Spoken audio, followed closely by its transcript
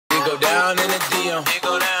It go down in the DM. It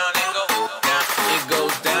go down, it go down. It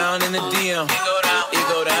goes down in the DM. It go down, it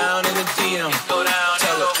go down in the DM. It go down,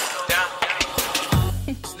 tell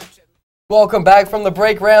it down. Welcome back from the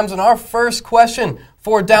break, Rams, and our first question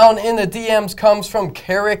for Down in the DMs comes from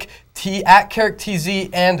Carrick at Carrick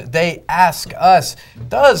TZ, and they ask us,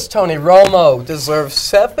 does Tony Romo deserve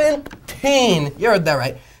you heard that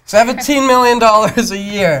right, $17 million a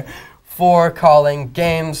year for calling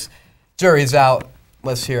games? Jury's out.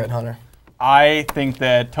 Let's hear it, Hunter. I think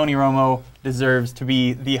that Tony Romo deserves to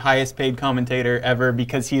be the highest paid commentator ever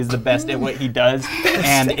because he is the best at what he does.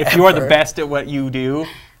 And if you are the best at what you do,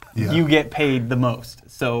 you get paid the most.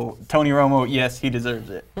 So Tony Romo, yes, he deserves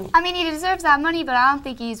it. I mean, he deserves that money, but I don't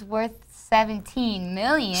think he's worth $17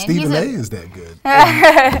 million. Stephen A is that good.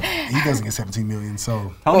 He doesn't get $17 million,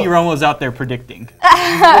 so. Tony Romo's out there predicting.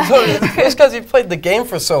 It's because he played the game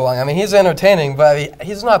for so long. I mean, he's entertaining, but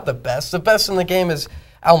he's not the best. The best in the game is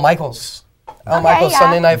Al Michaels. Michaels,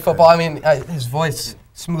 Sunday Night Football. I mean, his voice,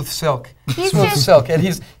 smooth silk. And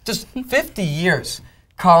he's just 50 years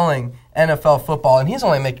calling NFL football, and he's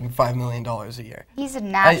only making $5 million a year. He's a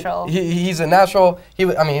natural. He's a natural. He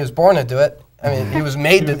was born to do it. I mean, he was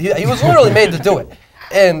made to. He was literally made to do it,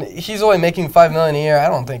 and he's only making $5 million a year. I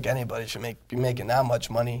don't think anybody should be making that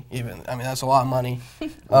much money. Even I mean, that's a lot of money.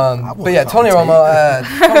 But yeah, Tony Romo,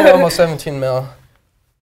 $17 mil.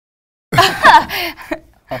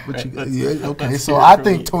 Okay, so I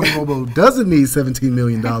think Tony Romo doesn't need $17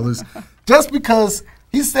 million just because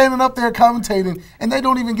he's standing up there commentating, and they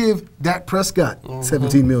don't even give Dak Prescott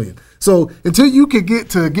 $17 million. So until you could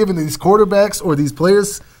get to giving these quarterbacks or these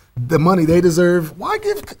players the money they deserve, why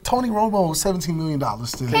give Tony Romo $17 million to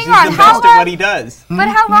he's the best at what he does. But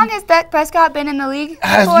how long has Dak Prescott been in the league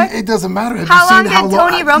for? It doesn't matter. Have how you long seen did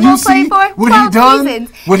Tony Romo play for? What he done?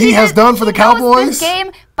 Seasons. What he has done for the Cowboys? He knows this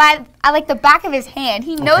game by like the back of his hand.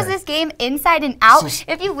 He knows this game inside and out. So,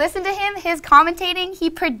 if you listen to him, his commentating, he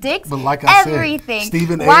predicts everything.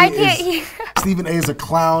 Stephen A is a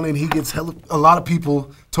clown, and he gets a lot of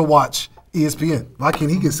people to watch ESPN. Why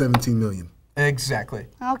can't he get $17 million? Exactly.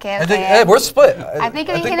 Okay. I think, we're split. I think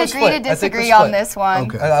we can agree to disagree on this one.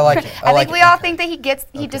 Okay. I like it. I think we all think that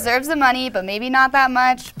he deserves the money, but maybe not that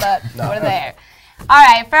much. But we're there. All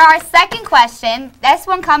right. For our second question, this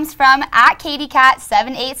one comes from at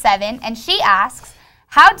KatieCat787, and she asks,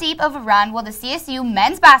 "How deep of a run will the CSU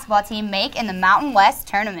men's basketball team make in the Mountain West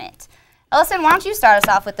tournament?" Ellison, why don't you start us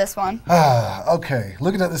off with this one? Okay.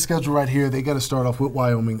 Looking at the schedule right here, they got to start off with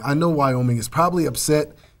Wyoming. I know Wyoming is probably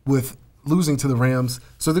upset with losing to the Rams,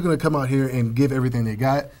 so they're going to come out here and give everything they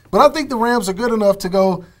got. But I think the Rams are good enough to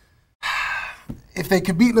go, if they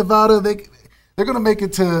could beat Nevada, they're going to make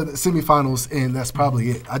it to the semifinals, and that's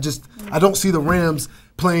probably it. I don't see the Rams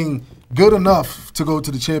playing good enough to go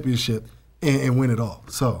to the championship and win it all.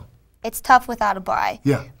 So it's tough without a bye.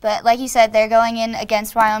 Yeah. But like you said, they're going in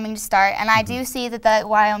against Wyoming to start, and I do see that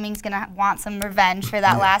Wyoming's going to want some revenge for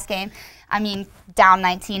that last game. I mean, down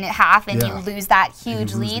 19 at half, and you lose that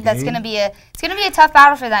huge lead. That's going to be a tough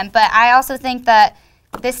battle for them. But I also think that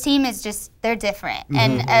this team is they're different,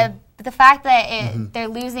 and the fact that they're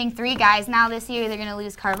losing 3 guys now this year, they're going to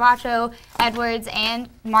lose Carvacho, Edwards, and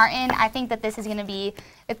Martin. I think that this is going to be.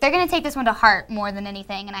 They're going to take this one to heart more than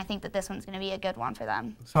anything, and I think that this one's going to be a good one for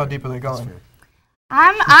them. So how deep are they going?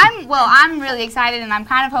 I'm really excited, and I'm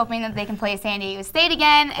kind of hoping that they can play San Diego State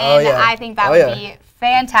again, and I think that would be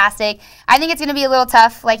fantastic. I think it's going to be a little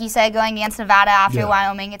tough, like you said, going against Nevada after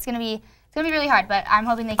Wyoming. It's going to be really hard, but I'm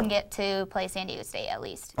hoping they can get to play San Diego State at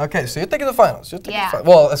least. Okay, so you're thinking the finals.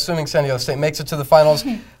 Well, assuming San Diego State makes it to the finals.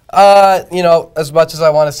 You know, as much as I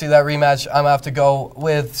want to see that rematch, I'm going to have to go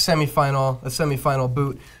with a semifinal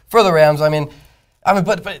boot for the Rams. I mean,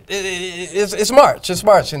 but it's March. It's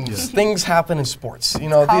March, and things happen in sports. You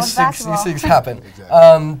know, these things happen.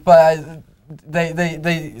 Exactly. But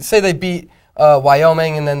they say they beat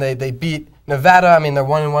Wyoming, and then they beat Nevada. I mean, they're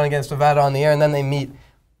 1-1 against Nevada on the air, and then they meet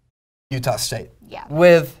Utah State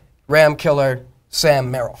with Ram killer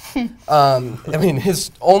Sam Merrill. I mean,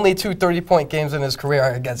 his only 2 30-point games in his career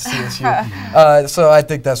are against CSU. So I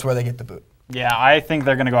think that's where they get the boot. Yeah, I think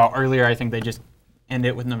they're going to go out earlier. I think they just end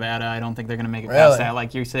it with Nevada. I don't think they're going to make it past that.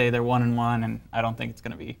 Like you say, they're 1-1, and I don't think it's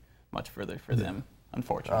going to be much further for them,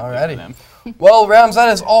 unfortunately. Alrighty. For them. Well, Rams, that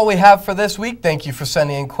is all we have for this week. Thank you for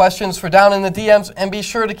sending in questions for Down in the DMs, and be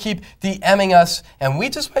sure to keep DMing us, and we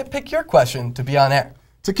just might pick your question to be on air.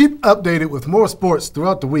 To keep updated with more sports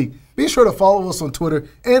throughout the week, be sure to follow us on Twitter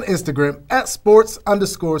and Instagram at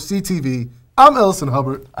sports_CTV_. I'm Ellison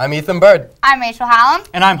Hubbard. I'm Ethan Bird. I'm Rachel Hallam.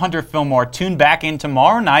 And I'm Hunter Fillmore. Tune back in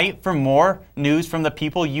tomorrow night for more news from the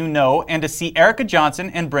people you know and to see Erica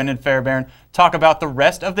Johnson and Brendan Fairbairn talk about the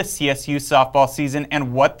rest of the CSU softball season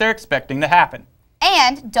and what they're expecting to happen.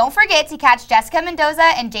 And don't forget to catch Jessica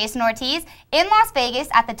Mendoza and Jason Ortiz in Las Vegas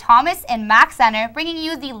at the Thomas and Mack Center, bringing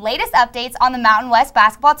you the latest updates on the Mountain West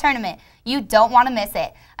basketball tournament. You don't want to miss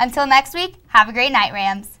it. Until next week, have a great night,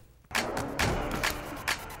 Rams.